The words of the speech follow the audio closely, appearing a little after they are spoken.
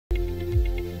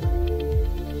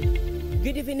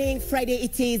Good evening. Friday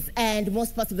it is, and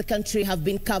most parts of the country have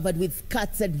been covered with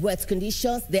scattered wet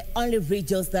conditions. The only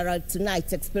regions that are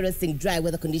tonight experiencing dry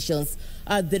weather conditions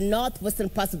are the northwestern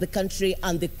parts of the country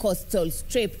and the coastal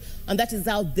strip. And that is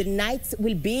how the night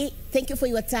will be. Thank you for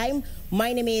your time.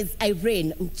 My name is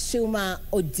Irene Muchuma.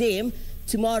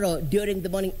 Tomorrow, during the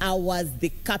morning hours, the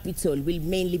capital will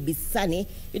mainly be sunny.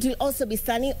 It will also be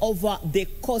sunny over the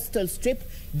coastal strip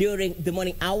during the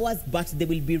morning hours, but there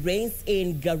will be rains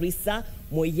in Garissa,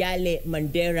 Moyale,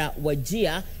 Mandera,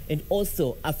 Wajir, and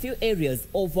also a few areas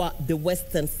over the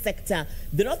western sector.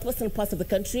 The northwestern parts of the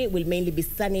country will mainly be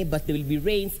sunny, but there will be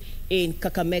rains in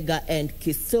Kakamega and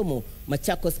Kisumu.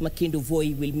 Machakos, Makindu,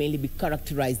 Voi will mainly be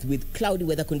characterized with cloudy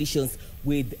weather conditions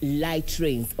with light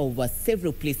rains over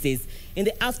several places. In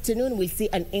the afternoon, we'll see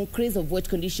an increase of wet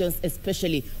conditions,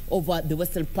 especially over the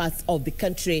western parts of the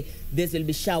country. There will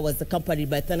be showers accompanied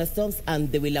by thunderstorms,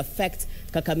 and they will affect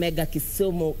Kakamega,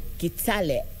 Kisumu,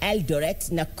 Kitale,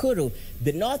 Eldoret, Nakuru.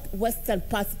 The northwestern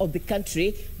parts of the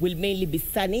country will mainly be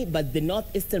sunny, but the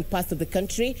northeastern parts of the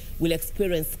country will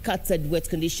experience scattered wet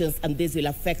conditions, and this will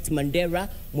affect Mandera,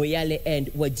 Moyale, and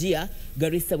Wajir.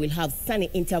 Garissa will have sunny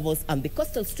intervals, and the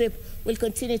coastal strip will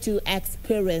continue to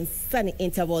experience sunny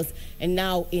intervals. And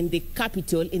now in the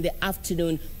capital, in the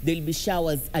afternoon, there will be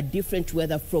showers, a different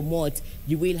weather from what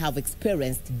you will have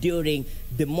experienced during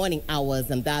the morning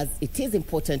hours. And thus, it is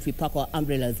important we pack our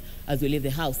umbrellas as we leave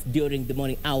the house during the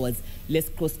morning hours. Let's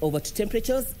cross over to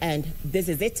temperatures, and this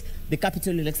is it. The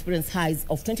capital will experience highs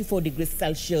of 24 degrees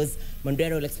Celsius.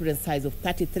 Mandera will experience highs of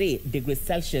 33 degrees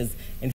Celsius. And